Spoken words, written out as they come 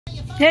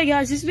Hey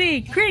guys, it's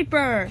me,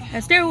 Creeper,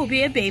 as there will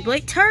be a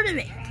Beyblade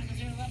tournament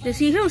to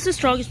see who's the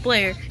strongest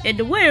player, and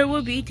the winner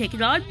will be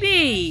taking on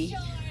me,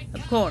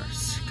 of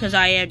course, because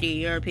I am the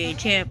European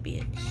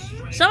champion.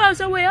 Somehow,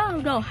 some way, I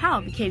don't know how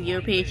I became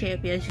European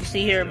champion, as you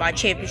see here in my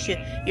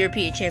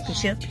European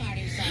championship.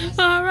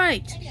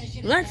 Alright,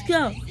 let's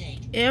go.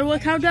 Everyone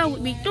count down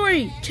with me.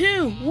 3,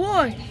 2,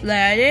 1,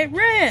 let it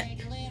rip.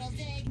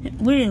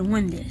 We didn't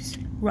win this,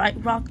 right,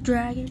 Rock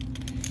Dragon?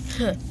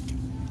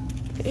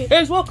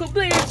 There's one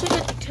complete to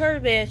the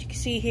tournament, as you can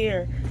see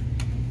here.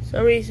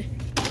 So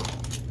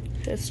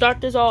let's start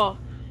this off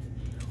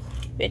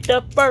with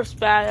the first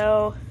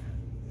battle.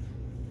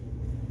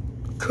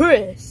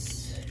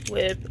 Chris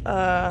with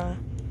Rock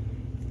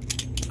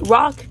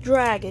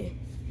Dragon,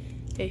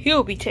 and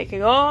he'll be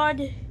taking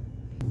on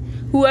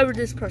whoever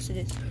this person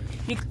is.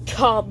 You can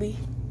call me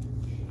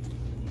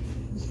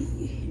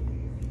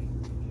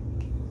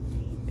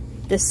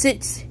the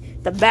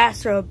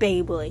master of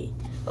Beyblade.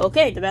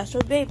 Okay, the master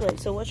of Beyblade.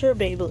 So what's your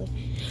Beyblade?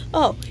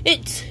 Oh,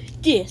 it's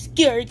this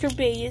Gary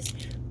Conveyance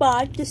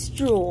by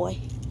Destroy.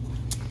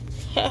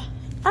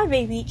 I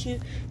may beat you.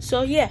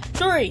 So yeah,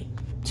 3,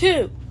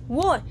 2,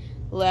 1,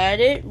 let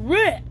it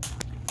rip.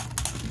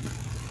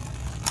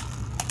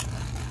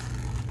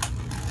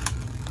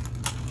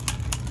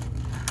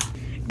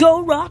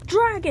 Go Rock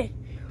Dragon.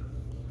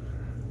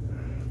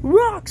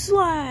 Rock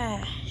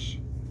Slash.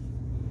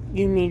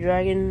 You mean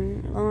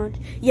Dragon Launch?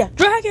 Yeah,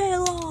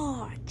 Dragon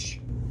Launch.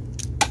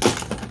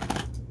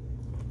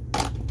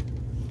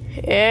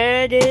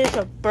 It is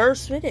a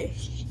burst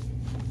finish.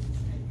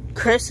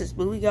 Chris is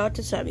moving on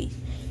to semis.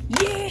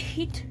 Yeah!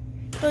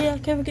 Oh yeah, I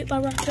can't forget my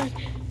Rock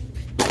Dragon.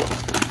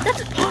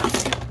 That's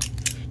impossible.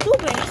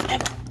 Nobody has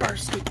ever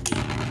bursted me.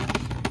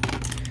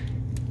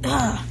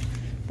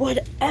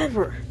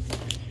 Whatever.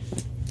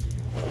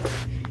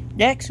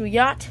 Next we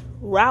got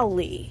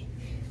Rowley.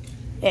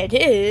 And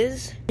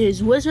his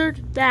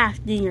Wizard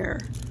Fafnir.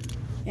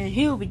 And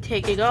he'll be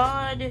taking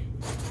on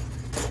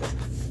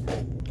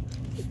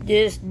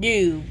this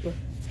noob.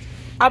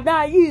 I'm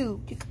not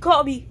you. You can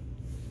call me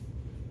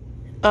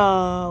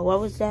what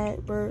was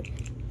that bird?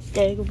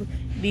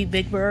 Me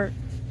Big Bird.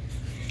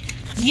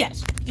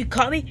 Yes, you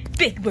call me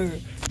Big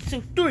Bird.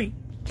 So 3,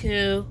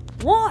 2,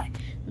 1,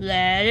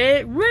 let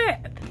it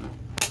rip.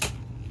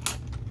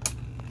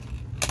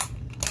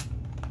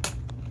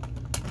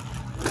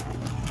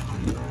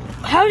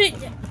 How did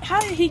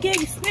he get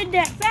to spin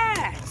that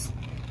fast?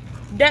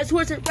 That's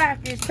Wizard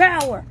Fafnir's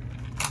power.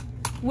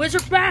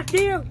 Wizard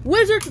Fafnir,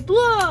 Wizard's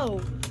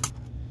Blow!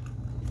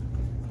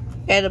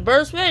 And the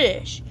burst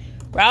finish.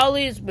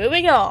 Rowley is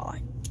moving on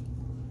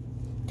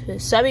to the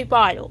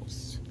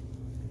semifinals.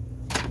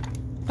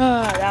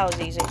 That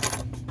was easy.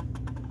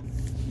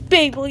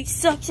 Beyblade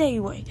sucks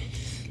anyway.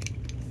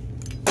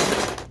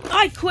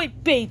 I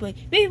quit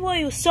Beyblade.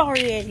 Beyblade was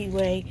sorry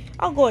anyway.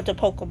 I'll go into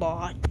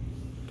Pokemon.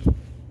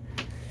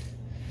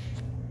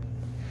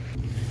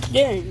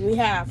 Then we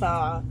have,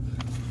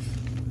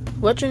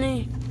 what's your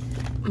name?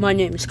 My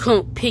name is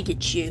Clone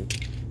Pikachu,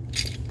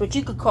 but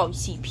you could call me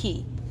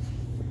CP.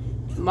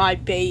 My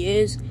bay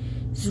is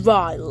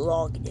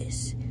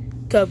Zvylognus.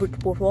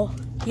 Comfortable?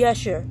 Yeah,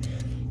 sure.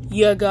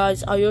 Yeah,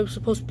 guys, I am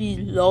supposed to be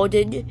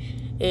loaded,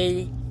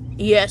 and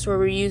yes,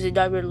 we're using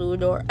Diamond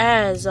Lunar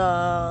as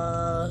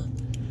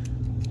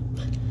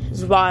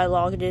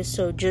Zvylognus,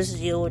 so just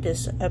deal with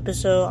this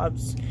episode.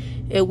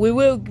 And we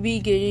will be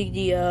getting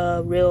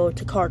the real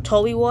Takar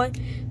Toby one.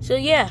 So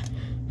yeah.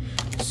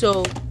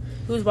 So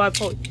who's my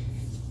opponent?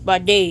 My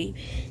name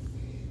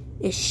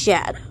is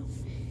Shadow.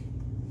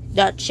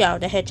 Not Shadow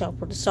the Hedgehog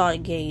from the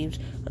Sonic games.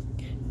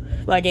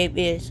 My name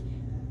is,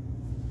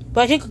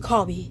 but you can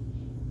call me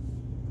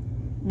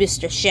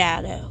Mr.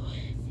 Shadow.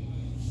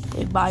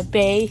 And my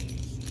bay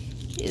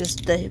is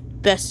the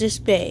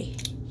bestest bay.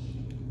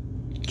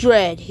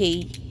 Dread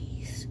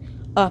Hades.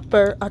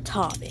 Upper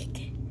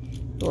Atomic.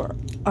 Or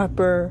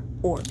Upper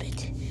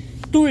Orbit.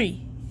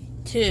 3,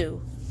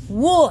 2,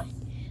 1.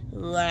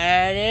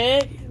 Let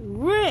it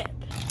rip.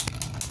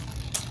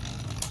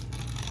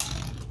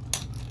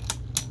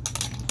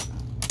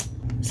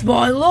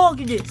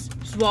 Zvylognus,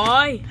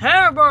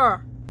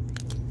 Hammer.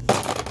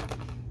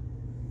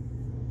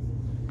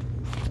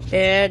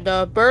 And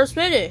the burst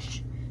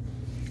finish.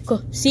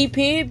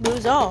 CP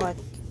moves on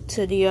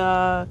to the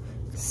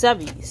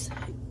semis.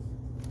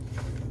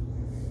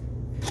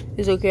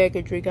 It's okay, I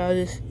can drink out of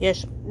this.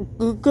 Yes.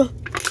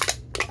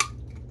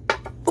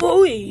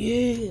 Oh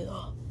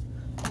yeah.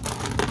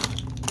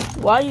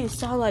 Why do you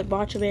sound like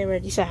Macho Man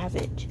Randy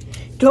Savage?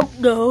 Don't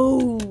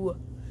know.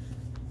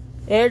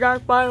 And our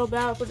final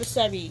battle for the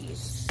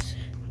semis.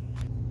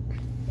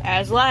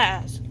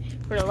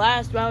 For the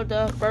last round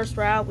of the first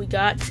round, we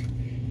got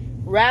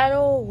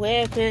Rattle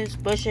with his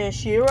Bush and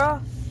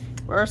Shira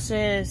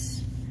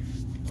versus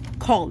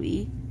Call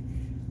Me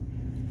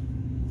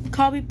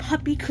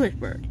Puppy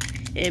Clifford.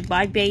 And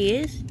my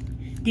bay is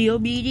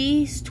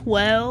Diomedes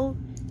 12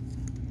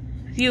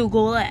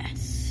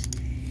 Fugoless.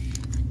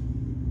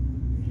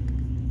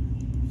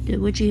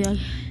 Then what you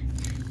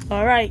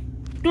Alright,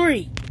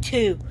 3,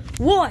 2,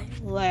 1,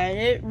 let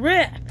it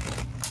rip.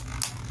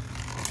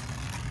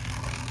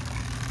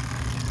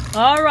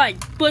 Alright,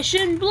 push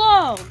and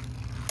blow.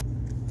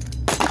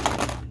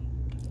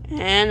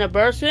 And the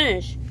burst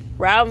finish.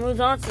 Round moves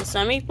on to the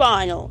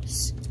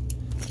semifinals.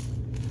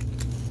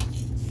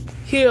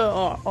 Here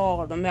are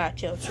all the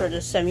matchups for the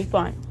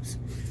semifinals.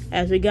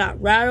 As we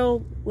got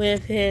Rattle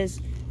with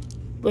his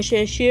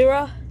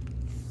Bushashira.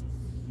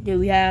 Then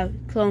we have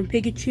Clone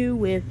Pikachu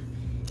with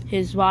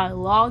his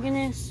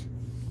Viologinus.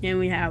 Then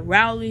we have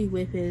Rowley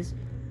with his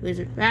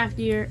Lizard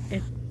Raftier.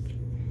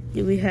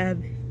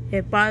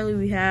 And finally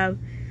we have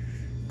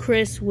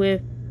Chris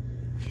with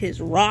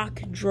his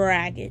Rock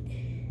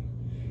Dragon.